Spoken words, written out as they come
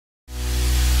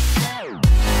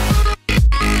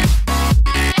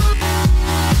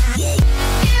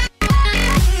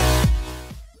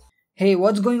Hey,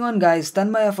 what's going on guys?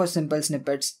 Tanmaya for Simple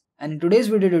Snippets, and in today's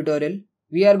video tutorial,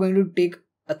 we are going to take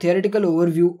a theoretical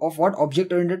overview of what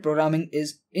object-oriented programming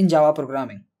is in Java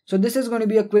programming. So this is going to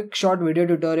be a quick short video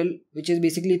tutorial which is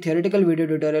basically theoretical video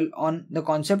tutorial on the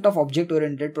concept of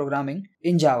object-oriented programming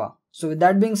in Java. So with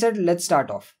that being said, let's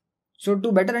start off. So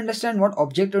to better understand what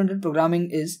object-oriented programming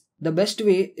is, the best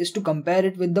way is to compare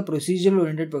it with the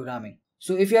procedural-oriented programming.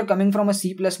 So if you are coming from a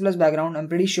C++ background, I'm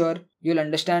pretty sure you'll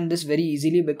understand this very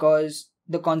easily because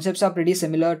the concepts are pretty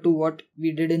similar to what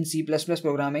we did in C++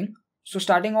 programming. So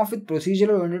starting off with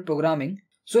procedural oriented programming.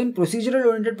 So in procedural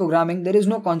oriented programming, there is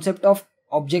no concept of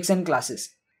objects and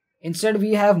classes. Instead,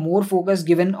 we have more focus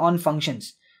given on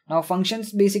functions. Now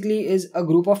functions basically is a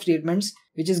group of statements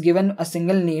which is given a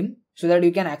single name so that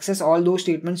you can access all those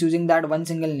statements using that one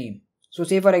single name. So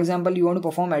say for example, you want to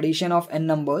perform addition of n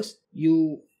numbers.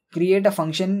 You create a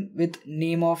function with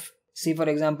name of, say for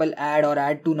example, add or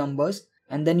add two numbers,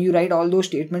 and then you write all those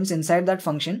statements inside that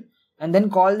function and then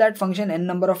call that function n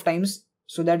number of times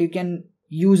so that you can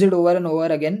use it over and over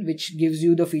again, which gives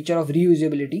you the feature of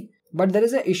reusability. But there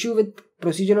is an issue with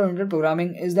procedural oriented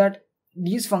programming is that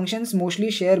these functions mostly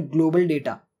share global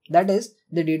data. That is,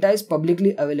 the data is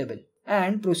publicly available,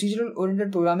 and procedural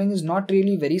oriented programming is not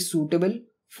really very suitable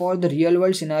for the real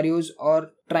world scenarios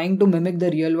or trying to mimic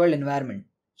the real world environment.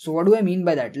 So what do I mean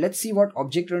by that? Let's see what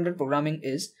object-oriented programming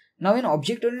is. Now in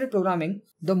object-oriented programming,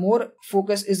 the more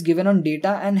focus is given on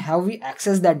data and how we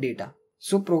access that data.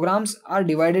 So programs are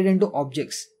divided into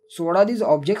objects. So what are these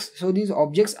objects? So these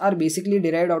objects are basically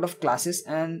derived out of classes,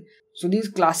 and so these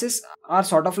classes are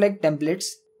sort of like templates,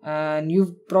 and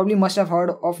you probably must have heard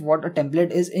of what a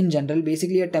template is in general.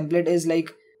 Basically a template is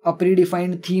like a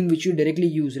predefined theme which you directly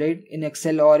use, right? In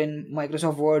Excel or in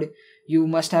Microsoft Word, you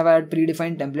must have had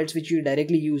predefined templates which you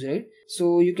directly use, right?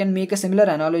 So you can make a similar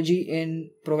analogy in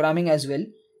programming as well.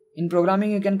 In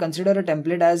programming, you can consider a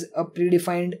template as a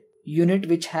predefined unit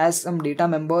which has some data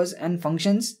members and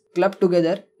functions clubbed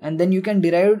together, and then you can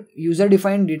derive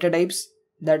user-defined data types,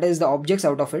 that is the objects,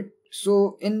 out of it.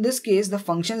 So in this case, the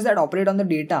functions that operate on the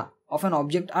data of an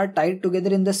object are tied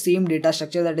together in the same data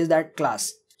structure, that is that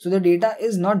class. So the data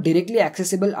is not directly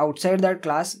accessible outside that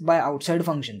class by outside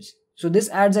functions. So this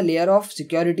adds a layer of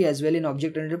security as well in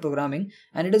object-oriented programming,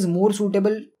 and it is more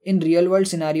suitable in real-world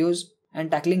scenarios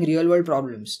and tackling real-world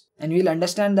problems. And we'll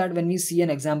understand that when we see an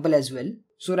example as well.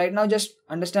 So right now just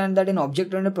understand that in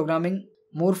object-oriented programming,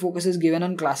 more focus is given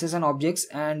on classes and objects,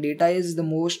 and data is the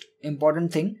most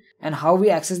important thing, and how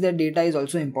we access that data is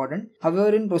also important.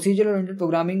 However, in procedural-oriented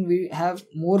programming, we have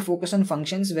more focus on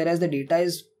functions, whereas the data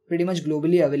is pretty much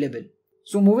globally available.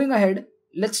 So moving ahead,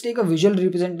 let's take a visual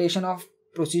representation of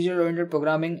procedural oriented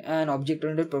programming and object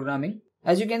oriented programming.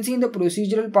 As you can see in the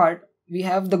procedural part, we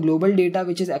have the global data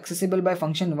which is accessible by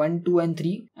function 1, 2 and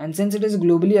 3, and since it is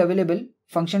globally available,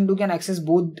 function 2 can access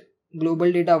both global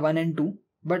data 1 and 2.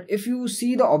 But if you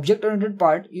see the object oriented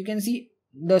part, you can see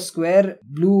the square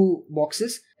blue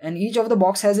boxes, and each of the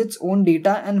box has its own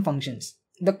data and functions.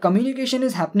 The communication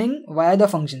is happening via the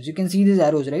functions. You can see these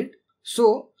arrows, right?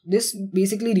 So this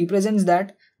basically represents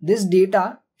that this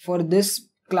data for this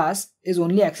class is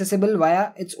only accessible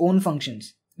via its own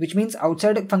functions, which means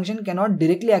outside a function cannot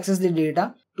directly access the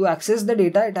data. To access the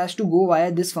data, it has to go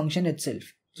via this function itself.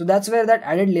 So that's where that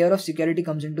added layer of security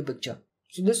comes into picture.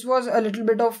 So this was a little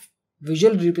bit of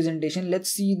visual representation.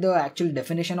 Let's see the actual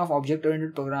definition of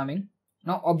object-oriented programming.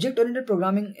 Now, object-oriented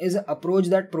programming is an approach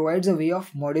that provides a way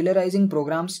of modularizing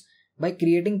programs by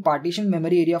creating partition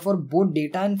memory area for both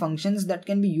data and functions that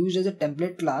can be used as a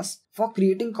template class for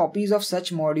creating copies of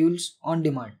such modules on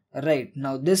demand. Right,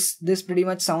 now this pretty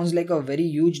much sounds like a very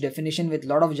huge definition with a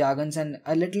lot of jargons and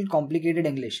a little complicated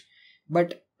English.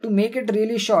 But to make it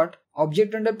really short,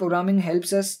 object-oriented programming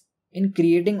helps us in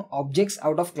creating objects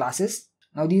out of classes.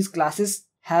 Now these classes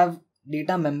have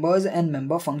data members and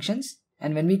member functions,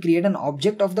 and when we create an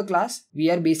object of the class,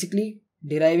 we are basically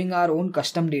deriving our own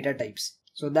custom data types.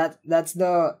 So that's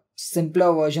the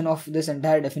simpler version of this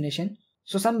entire definition.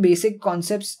 So some basic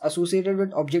concepts associated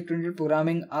with object-oriented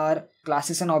programming are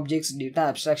classes and objects, data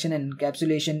abstraction and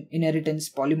encapsulation, inheritance,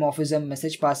 polymorphism,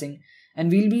 message passing, and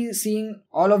we'll be seeing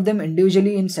all of them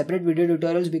individually in separate video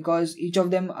tutorials because each of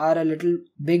them are a little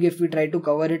big if we try to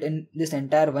cover it in this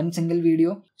entire one single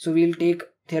video. So we'll take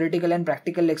theoretical and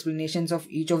practical explanations of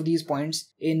each of these points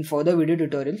in further video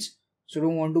tutorials. So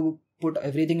don't want to put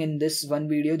everything in this one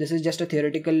video. This is just a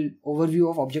theoretical overview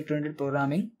of object-oriented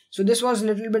programming. So this was a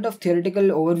little bit of theoretical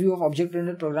overview of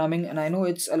object-oriented programming, and I know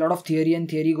it's a lot of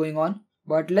theory going on,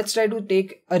 but let's try to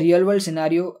take a real world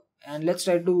scenario and let's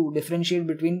try to differentiate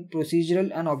between procedural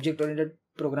and object-oriented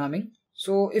programming.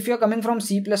 So if you're coming from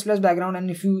C++ background, and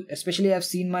if you especially have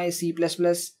seen my C++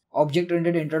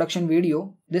 object-oriented introduction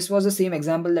video, this was the same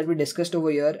example that we discussed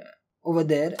over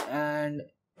there, and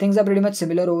things are pretty much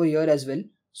similar over here as well.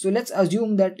 So let's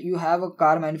assume that you have a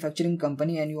car manufacturing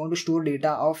company and you want to store data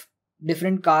of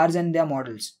different cars and their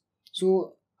models.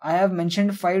 So I have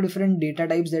mentioned 5 different data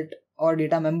types or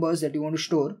data members that you want to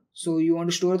store. So you want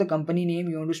to store the company name,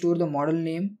 you want to store the model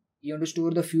name, you want to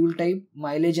store the fuel type,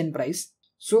 mileage and price.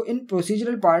 So in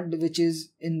procedural part, which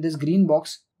is in this green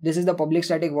box, this is the public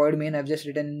static void main I've just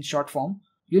written in short form.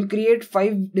 You'll create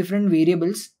 5 different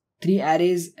variables, 3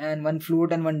 arrays and 1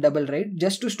 float and 1 double, right?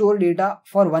 Just to store data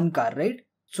for one car, right?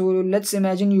 So let's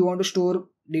imagine you want to store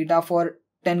data for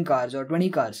 10 cars or 20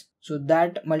 cars. So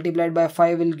that multiplied by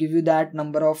 5 will give you that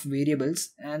number of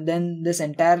variables, and then this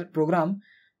entire program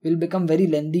will become very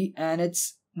lengthy and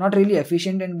it's not really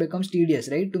efficient and becomes tedious,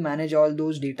 right, to manage all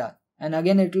those data. And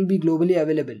again, it will be globally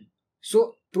available.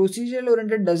 So procedural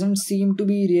oriented doesn't seem to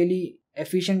be really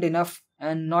efficient enough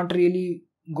and not really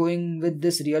going with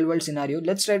this real world scenario.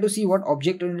 Let's try to see what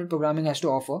object oriented programming has to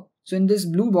offer. So in this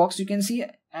blue box, you can see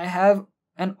I have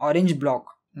an orange block.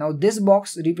 Now this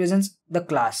box represents the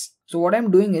class. So what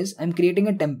I'm doing is I'm creating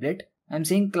a template. I'm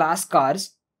saying class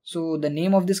cars. So the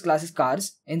name of this class is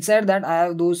cars. Inside that I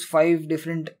have those 5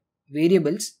 different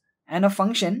variables and a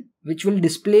function which will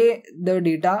display the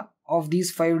data of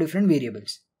these 5 different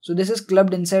variables. So this is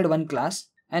clubbed inside one class,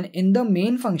 and in the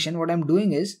main function what I'm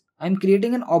doing is I'm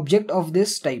creating an object of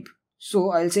this type.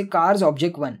 So I'll say cars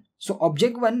object 1. So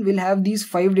object 1 will have these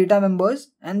 5 data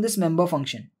members and this member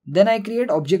function. Then I create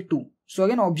object 2. So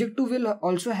again, object 2 will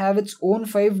also have its own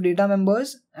 5 data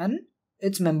members and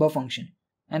its member function.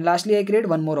 And lastly, I create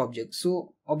one more object.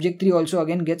 So object 3 also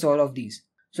again gets all of these.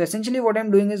 So essentially what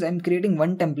I'm doing is I'm creating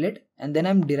one template and then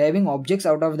I'm deriving objects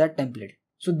out of that template.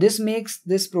 So this makes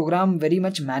this program very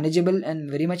much manageable and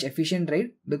very much efficient,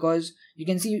 right? Because you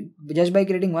can see just by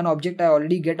creating one object, I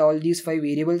already get all these 5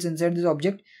 variables inside this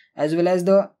object, as well as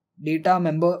the data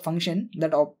member function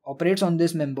that operates on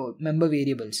this member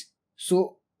variables.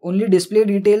 So only display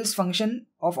details function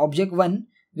of object 1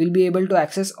 will be able to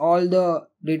access all the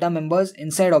data members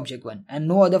inside object 1, and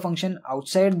no other function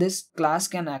outside this class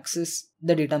can access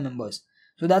the data members.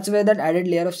 So that's where that added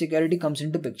layer of security comes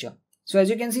into picture. So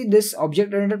as you can see, this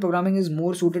object-oriented programming is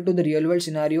more suited to the real-world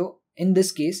scenario in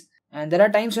this case, and there are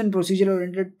times when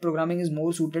procedural-oriented programming is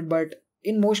more suited, but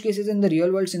in most cases in the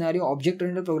real-world scenario,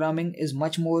 object-oriented programming is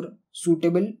much more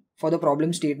suitable for the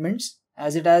problem statements,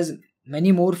 as it has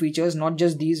many more features. Not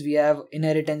just these, we have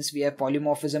inheritance, we have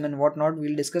polymorphism and whatnot.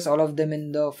 We'll discuss all of them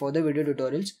in the further video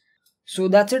tutorials. So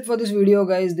that's it for this video,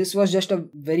 guys. This was just a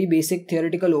very basic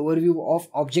theoretical overview of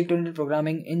object-oriented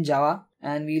programming in Java,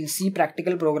 and we'll see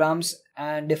practical programs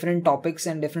and different topics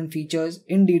and different features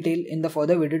in detail in the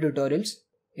further video tutorials.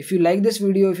 If you like this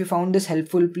video, if you found this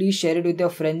helpful, please share it with your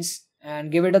friends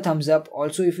and give it a thumbs up.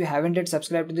 Also, if you haven't yet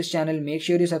subscribed to this channel, make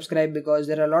sure you subscribe, because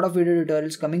there are a lot of video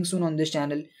tutorials coming soon on this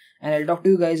channel, and I'll talk to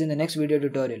you guys in the next video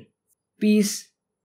tutorial. Peace.